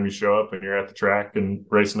 Every time you show up and you're at the track and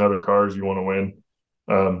racing other cars, you want to win.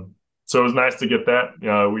 So it was nice to get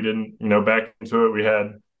that. We didn't, back into it. We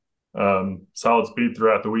had solid speed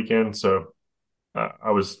throughout the weekend. So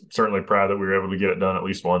I was certainly proud that we were able to get it done at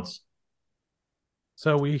least once.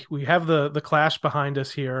 So we have the clash behind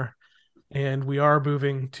us here, and we are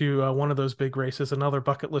moving to one of those big races, another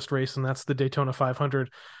bucket list race, and that's the Daytona 500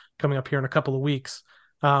 coming up here in a couple of weeks.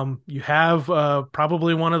 You have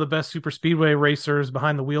probably one of the best super speedway racers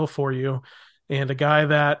behind the wheel for you, and a guy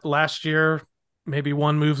that last year maybe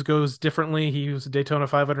one move goes differently. He was a Daytona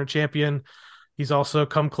 500 champion. He's also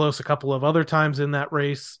come close a couple of other times in that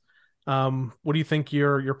race. What do you think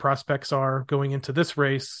your prospects are going into this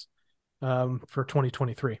race for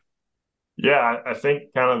 2023? Yeah, I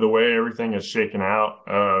think kind of the way everything is shaken out,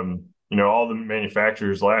 all the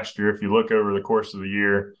manufacturers last year, if you look over the course of the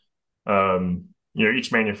year,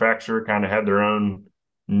 each manufacturer kind of had their own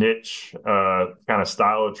niche kind of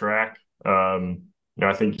style of track.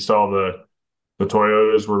 I think you saw the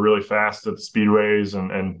Toyotas were really fast at the speedways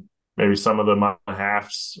and maybe some of the mile and a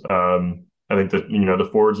halves. I think that, the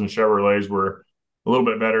Fords and Chevrolets were a little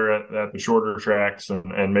bit better at the shorter tracks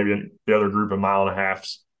and maybe the other group of mile and a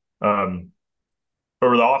halves.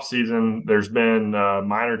 Over the off season, there's been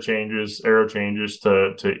minor changes, aero changes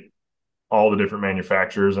to all the different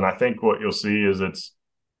manufacturers. And I think what you'll see is it's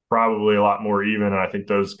probably a lot more even. And I think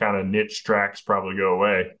those kind of niche tracks probably go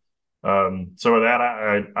away. So with that,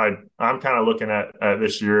 I'm kind of looking at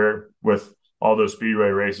this year with all those speedway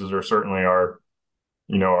races are certainly our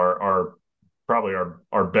probably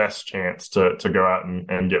our best chance to go out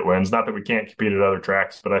and get wins. Not that we can't compete at other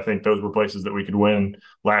tracks, but I think those were places that we could win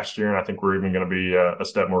last year, and I think we're even going to be a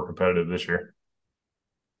step more competitive this year.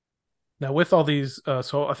 Now, with all these,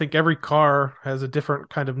 so I think every car has a different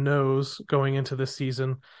kind of nose going into this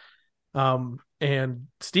season. And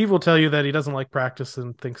Steve will tell you that he doesn't like practice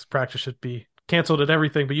and thinks practice should be canceled at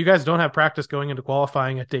everything, but you guys don't have practice going into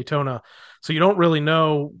qualifying at Daytona. So you don't really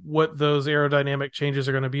know what those aerodynamic changes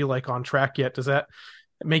are going to be like on track yet. Does that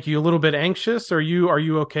make you a little bit anxious, or are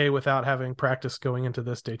you okay without having practice going into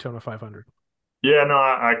this Daytona 500? Yeah, no,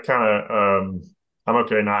 I kind of, I'm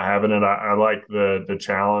okay not having it. I like the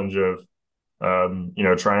challenge of,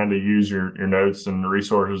 trying to use your notes and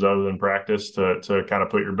resources other than practice to kind of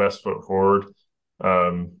put your best foot forward.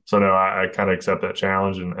 So no, I kind of accept that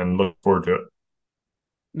challenge and look forward to it.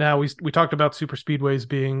 Now we talked about super speedways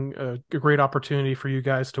being a great opportunity for you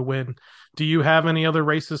guys to win. Do you have any other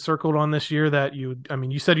races circled on this year that you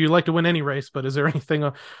said you'd like to win any race, but is there anything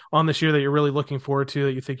on this year that you're really looking forward to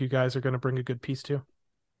that you think you guys are going to bring a good piece to?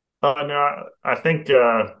 No, I think,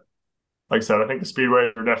 like I said, I think the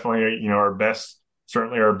speedways are definitely, our best,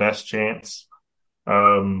 certainly our best chance.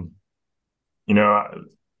 I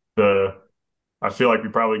feel like we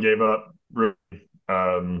probably gave up,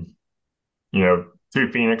 two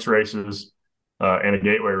Phoenix races and a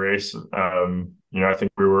Gateway race. I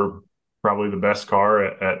think we were probably the best car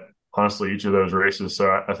at honestly each of those races.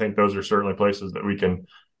 So I think those are certainly places that we can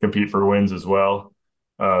compete for wins as well.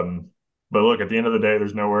 But look, at the end of the day,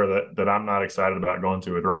 there's nowhere that I'm not excited about going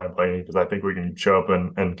to with Ryan Blaney, because I think we can show up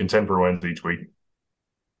and contend for wins each week.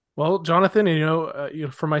 Well, Jonathan,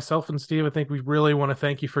 for myself and Steve, I think we really want to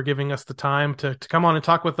thank you for giving us the time to come on and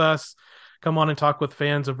talk with us, come on and talk with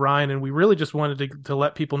fans of Ryan. And we really just wanted to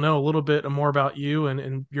let people know a little bit more about you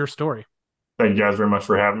and your story. Thank you guys very much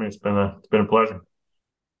for having me. It's been a pleasure.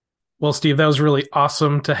 Well, Steve, that was really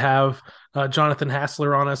awesome to have Jonathan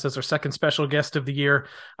Hassler on us as our second special guest of the year.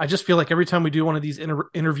 I just feel like every time we do one of these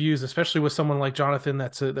interviews, especially with someone like Jonathan,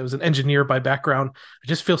 that was an engineer by background, I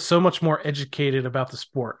just feel so much more educated about the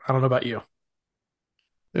sport. I don't know about you.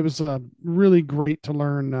 It was really great to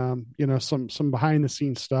learn, some behind the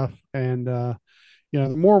scenes stuff. And, the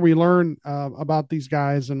more we learn about these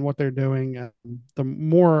guys and what they're doing, the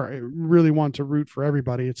more I really want to root for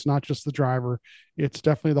everybody. It's not just the driver. It's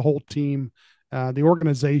definitely the whole team, the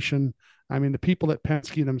organization. I mean, the people at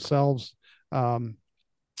Penske themselves,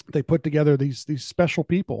 they put together these special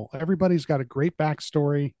people. Everybody's got a great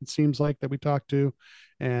backstory, it seems like, that we talked to,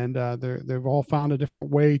 and they've all found a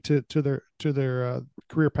different way to their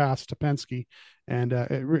career paths to Penske. And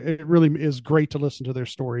it really is great to listen to their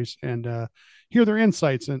stories and hear their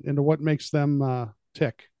insights into what makes them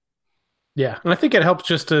tick. Yeah. And I think it helps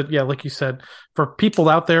just to, like you said, for people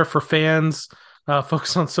out there, for fans,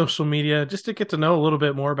 folks on social media, just to get to know a little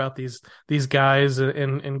bit more about these guys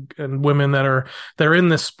and women that are in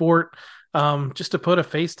this sport, just to put a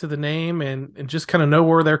face to the name and just kind of know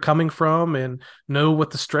where they're coming from and know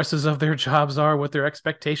what the stresses of their jobs are, what their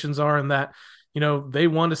expectations are, and that, they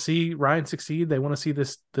want to see Ryan succeed. They want to see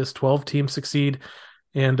this 12 team succeed,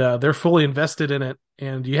 and they're fully invested in it.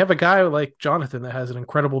 And you have a guy like Jonathan that has an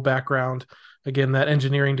incredible background, again, that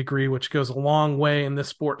engineering degree, which goes a long way in this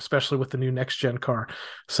sport, especially with the new next gen car.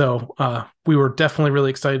 So we were definitely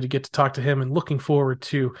really excited to get to talk to him, and looking forward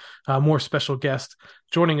to more special guests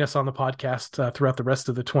joining us on the podcast throughout the rest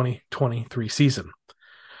of the 2023 season.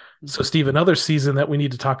 So, Steve, another season that we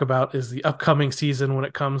need to talk about is the upcoming season when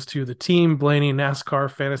it comes to the Team Blaney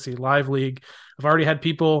NASCAR Fantasy Live League. I've already had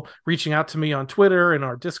people reaching out to me on Twitter and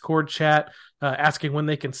our Discord chat asking when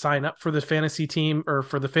they can sign up for the fantasy team or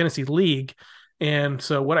for the fantasy league. And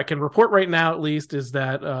so what I can report right now, at least, is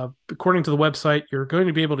that according to the website, you're going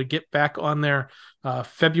to be able to get back on there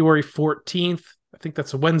February 14th. I think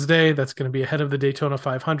that's a Wednesday. That's going to be ahead of the Daytona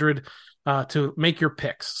 500 to make your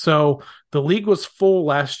picks. So the league was full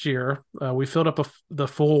last year. We filled up the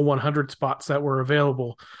full 100 spots that were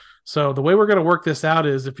available. So the way we're going to work this out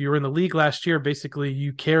is if you were in the league last year, basically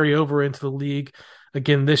you carry over into the league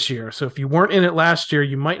again this year. So if you weren't in it last year,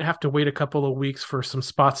 you might have to wait a couple of weeks for some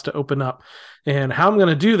spots to open up. And how I'm going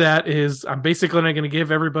to do that is I'm basically going to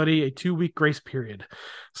give everybody a 2-week grace period.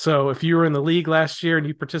 So if you were in the league last year and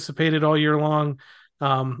you participated all year long,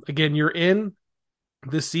 again, you're in.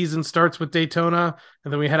 This season starts with Daytona,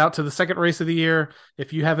 and then we head out to the second race of the year.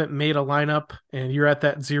 If you haven't made a lineup and you're at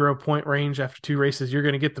that 0 point range after 2 races, you're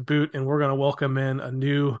going to get the boot, and we're going to welcome in a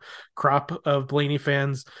new crop of Blaney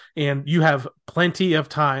fans. And you have plenty of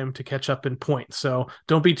time to catch up in points. So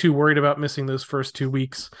don't be too worried about missing those first 2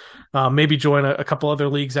 weeks. Maybe join a couple other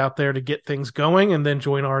leagues out there to get things going, and then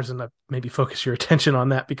join ours and maybe focus your attention on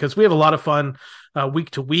that, because we have a lot of fun week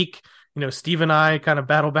to week. Steve and I kind of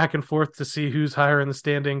battle back and forth to see who's higher in the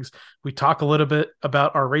standings. We talk a little bit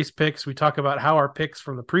about our race picks. We talk about how our picks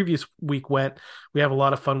from the previous week went. We have a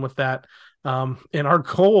lot of fun with that. And our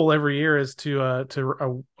goal every year is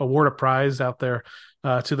to award a prize out there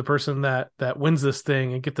to the person that wins this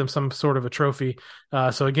thing and get them some sort of a trophy.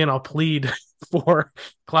 So again, I'll plead for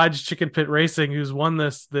Clyde's Chicken Pit Racing, who's won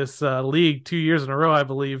this league 2 years in a row, I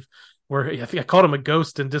believe. Where I think I called him a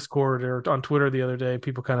ghost in Discord or on Twitter the other day.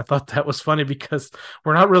 People kind of thought that was funny because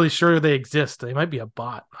we're not really sure they exist. They might be a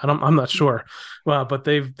bot. I'm not sure. Well, but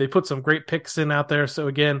they put some great picks in out there. So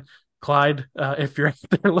again, Clyde, if you're out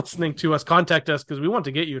there listening to us, contact us because we want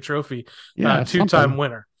to get you a trophy. Yeah, 2-time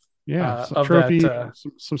winner. Yeah, some trophy,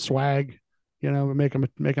 some swag. Make them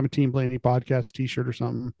a Team Blaney podcast T-shirt or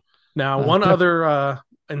something. Now, one other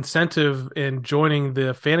incentive in joining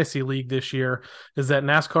the fantasy league this year is that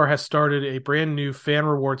NASCAR has started a brand new fan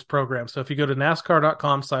rewards program. So if you go to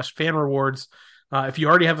NASCAR.com/fan rewards, if you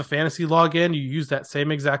already have a fantasy login, you use that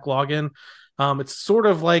same exact login. It's sort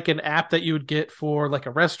of like an app that you would get for like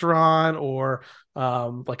a restaurant or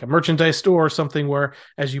like a merchandise store or something, where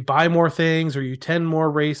as you buy more things or you attend more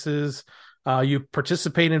races, you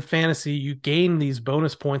participate in fantasy, you gain these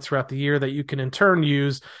bonus points throughout the year that you can in turn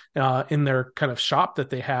use in their kind of shop that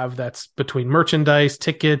they have that's between merchandise,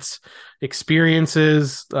 tickets,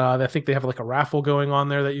 experiences. I think they have like a raffle going on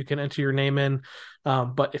there that you can enter your name in.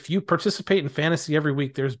 But if you participate in fantasy every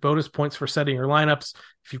week, there's bonus points for setting your lineups.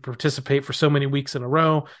 If you participate for so many weeks in a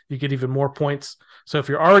row, you get even more points. So if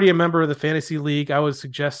you're already a member of the fantasy league, I would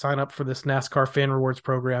suggest sign up for this NASCAR fan rewards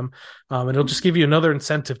program. And it'll just give you another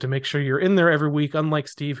incentive to make sure you're in there every week, unlike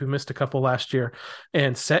Steve, who missed a couple last year,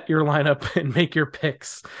 and set your lineup and make your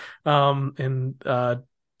picks.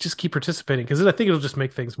 Just keep participating, because I think it'll just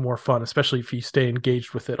make things more fun, especially if you stay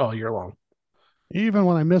engaged with it all year long. Even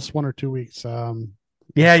when I miss 1 or 2 weeks.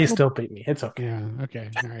 Yeah, you still beat me. It's okay. Yeah. Okay.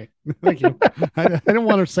 All right. Thank you. I didn't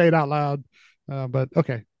want to say it out loud, but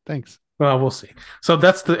okay. Thanks. Well, we'll see. So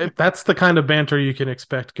that's the kind of banter you can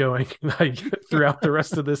expect going throughout the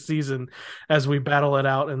rest of this season as we battle it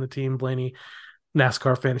out in the Team Blaney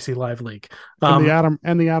NASCAR Fantasy Live League. And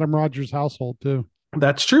the Adam Rogers household too.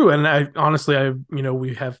 That's true. And I honestly,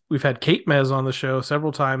 we've had Kate Mez on the show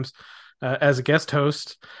several times as a guest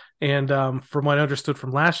host. And from what I understood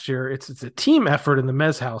from last year, it's a team effort in the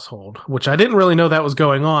Mez household, which I didn't really know that was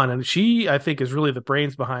going on. And she, I think, is really the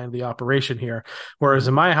brains behind the operation here. Whereas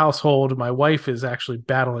in my household, my wife is actually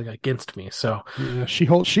battling against me. So yeah, she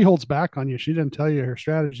holds back on you. She didn't tell you her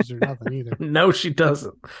strategies or nothing either. No, she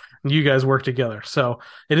doesn't. You guys work together. So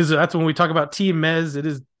that's when we talk about Team Mez. It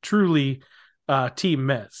is truly Team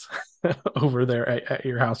Mez over there at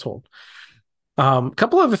your household. A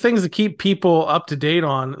couple other things to keep people up to date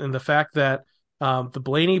on, and the fact that the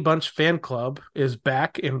Blaney Bunch fan club is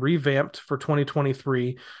back and revamped for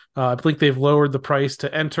 2023. I think they've lowered the price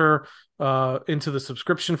to enter into the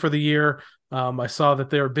subscription for the year. I saw that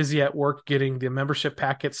they were busy at work getting the membership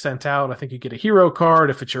packets sent out. I think you get a hero card.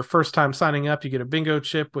 If it's your first time signing up, you get a bingo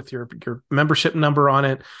chip with your membership number on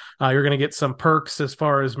it. You're going to get some perks as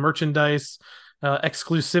far as merchandise,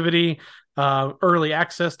 exclusivity, early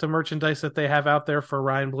access to merchandise that they have out there for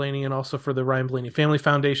Ryan Blaney and also for the Ryan Blaney Family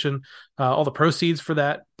Foundation. All the proceeds for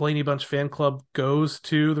that Blaney Bunch fan club goes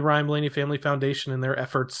to the Ryan Blaney Family Foundation and their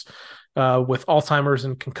efforts with Alzheimer's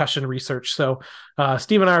and concussion research. So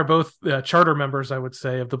Steve and I are both charter members, I would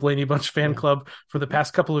say, of the Blaney Bunch fan club for the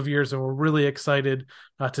past couple of years, and we're really excited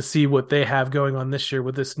to see what they have going on this year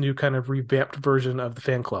with this new kind of revamped version of the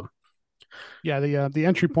fan club. Yeah, the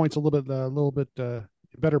entry point's a little bit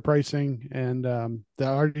better pricing, and I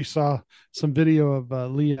already saw some video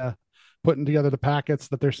of Leah putting together the packets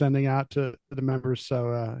that they're sending out to the members.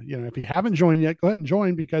 So if you haven't joined yet, go ahead and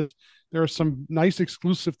join, because there are some nice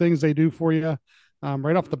exclusive things they do for you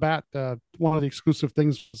right off the bat. One of the exclusive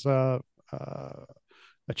things was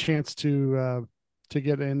a chance to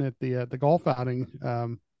get in at the golf outing.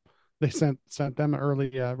 They sent them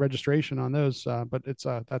early registration on those, but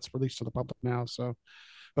that's released to the public now. So.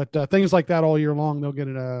 But things like that all year long, you'll get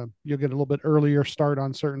a little bit earlier start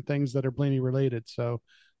on certain things that are Blaney related. So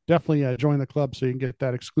definitely join the club so you can get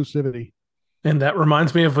that exclusivity. And that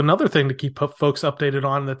reminds me of another thing to keep folks updated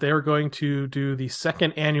on, that they're going to do the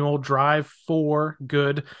second annual Drive for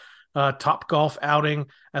Good Top Golf outing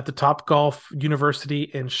at the Top Golf University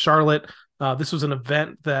in Charlotte. This was an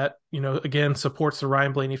event that, again, supports the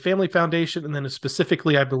Ryan Blaney Family Foundation, and then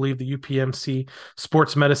specifically, I believe, the UPMC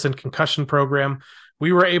Sports Medicine Concussion Program.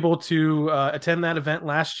 We were able to attend that event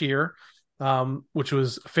last year, which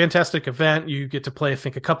was a fantastic event. You get to play, I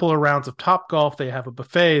think, a couple of rounds of Top Golf. They have a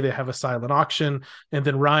buffet, they have a silent auction, and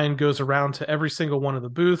then Ryan goes around to every single one of the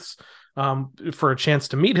booths for a chance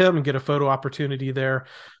to meet him and get a photo opportunity there.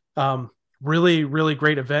 Really, really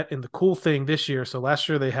great event. And the cool thing this year, so last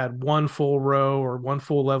year they had one full row or one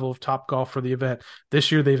full level of Top Golf for the event.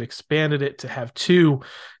 This year they've expanded it to have two,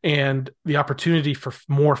 and the opportunity for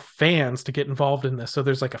more fans to get involved in this. So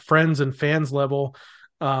there's like a friends and fans level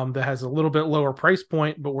that has a little bit lower price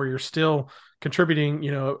point, but where you're still contributing,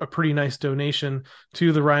 a pretty nice donation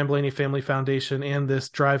to the Ryan Blaney Family Foundation and this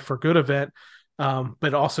Drive for Good event.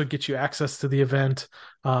 But also gets you access to the event.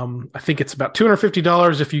 I think it's about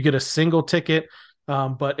 $250 if you get a single ticket.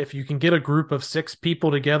 But if you can get a group of 6 people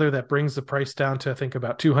together, that brings the price down to, I think,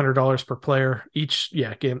 about $200 per player. Each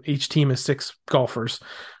team is 6 golfers.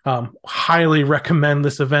 Highly recommend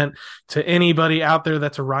this event to anybody out there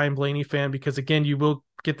that's a Ryan Blaney fan, because again, you will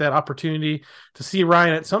get that opportunity to see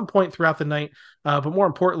Ryan at some point throughout the night. But more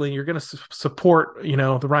importantly, you're going to support,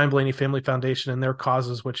 the Ryan Blaney Family Foundation and their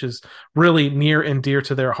causes, which is really near and dear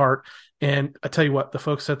to their heart. And I tell you what, the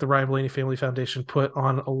folks at the Ryan Blaney Family Foundation put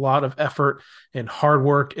on a lot of effort and hard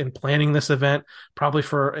work in planning this event.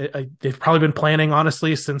 They've probably been planning,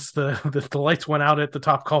 honestly, since the lights went out at the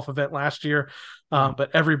Top Golf event last year.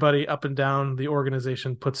 But everybody up and down the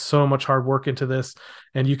organization puts so much hard work into this,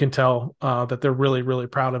 and you can tell that they're really, really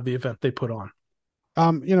proud of the event they put on.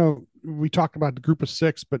 We talked about the group of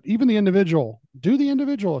 6, but even the individual, do the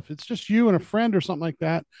individual. If it's just you and a friend or something like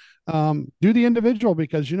that, do the individual,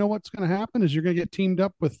 because what's going to happen is you're going to get teamed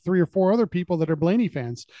up with 3 or 4 other people that are Blaney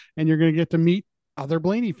fans, and you're going to get to meet other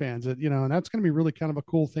Blaney fans, and that's going to be really kind of a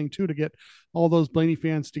cool thing too, to get all those Blaney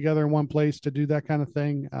fans together in one place to do that kind of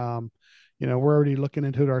thing. We're already looking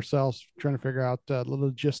into it ourselves, trying to figure out the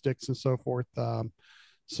logistics and so forth.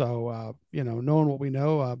 So, knowing what we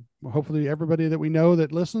know, hopefully everybody that we know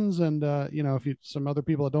that listens, and, if some other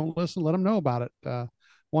people that don't listen, let them know about it.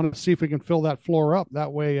 Want to see if we can fill that floor up.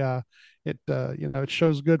 That way, it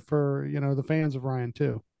shows good for, the fans of Ryan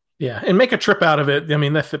too. Yeah. And make a trip out of it. I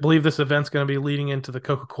mean, I believe this event's going to be leading into the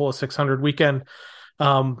Coca-Cola 600 weekend.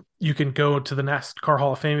 You can go to the NASCAR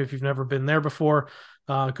Hall of Fame if you've never been there before.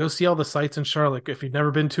 Go see all the sites in Charlotte. If you've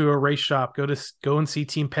never been to a race shop, go and see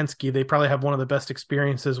Team Penske. They probably have one of the best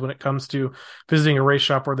experiences when it comes to visiting a race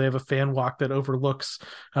shop, where they have a fan walk that overlooks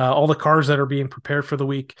all the cars that are being prepared for the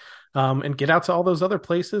week. And get out to all those other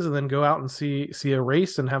places, and then go out and see a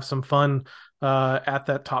race and have some fun at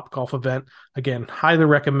that Top Golf event. Again, highly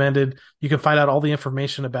recommended. You can find out all the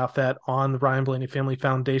information about that on the Ryan Blaney Family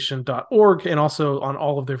Foundation.org, and also on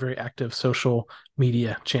all of their very active social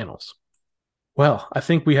media channels. Well, I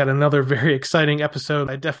think we had another very exciting episode.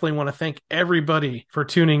 I definitely want to thank everybody for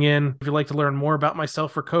tuning in. If you'd like to learn more about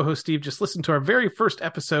myself or co-host Steve, just listen to our very first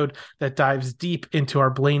episode that dives deep into our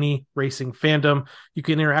Blaney racing fandom. You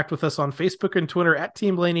can interact with us on Facebook and Twitter at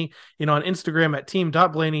Team Blaney, and on Instagram at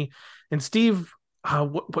team.blaney. And Steve,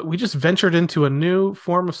 we just ventured into a new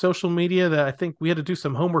form of social media that I think we had to do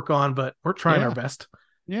some homework on, but we're trying our best.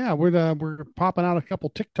 Yeah, we're popping out a couple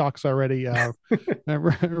TikToks already.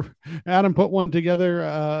 Adam put one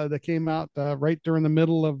together that came out right during the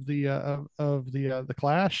middle of the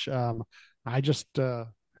clash. I just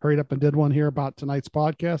hurried up and did one here about tonight's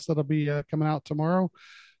podcast that'll be coming out tomorrow.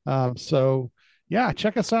 So yeah,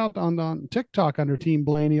 check us out on TikTok under Team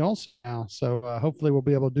Blaney also now. So hopefully we'll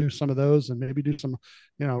be able to do some of those, and maybe do some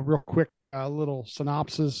real quick little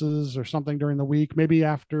synopsises or something during the week, maybe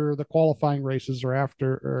after the qualifying races, or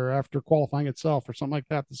after qualifying itself, or something like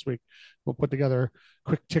that this week. We'll put together a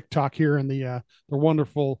quick TikTok here in the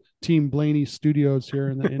wonderful Team Blaney studios here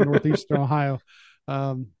in Northeastern Ohio,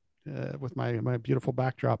 with my beautiful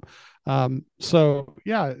backdrop. So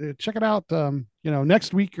yeah, check it out.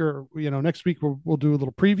 Next week we'll do a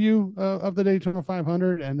little preview of the Daytona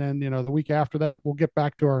 500, and then the week after that we'll get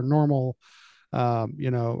back to our normal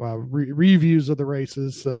reviews of the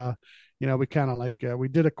races. We kind of we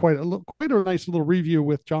did quite a nice little review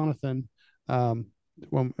with Jonathan in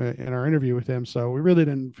our interview with him. So we really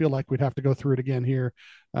didn't feel like we'd have to go through it again here,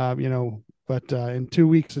 but in 2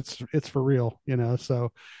 weeks it's for real,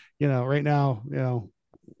 so right now,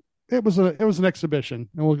 it was an exhibition,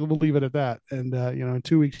 and we'll leave it at that. And in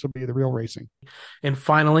 2 weeks will be the real racing. And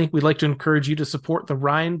finally, we'd like to encourage you to support the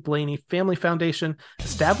Ryan Blaney Family Foundation.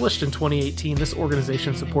 Established in 2018, this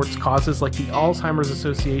organization supports causes like the Alzheimer's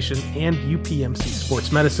Association and UPMC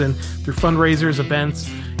Sports Medicine through fundraisers, events,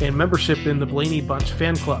 and membership in the Blaney Bunch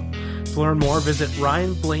fan club. To learn more, visit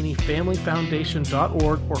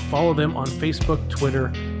RyanBlaneyFamilyFoundation.org or follow them on Facebook, Twitter,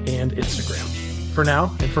 and Instagram. For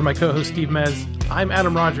now, and for my co-host Steve Mez, I'm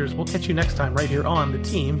Adam Rogers. We'll catch you next time right here on the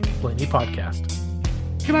Team Blaney Podcast.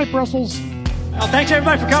 Good night, Brussels. Well, thanks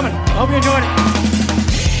everybody for coming. I hope you enjoyed it.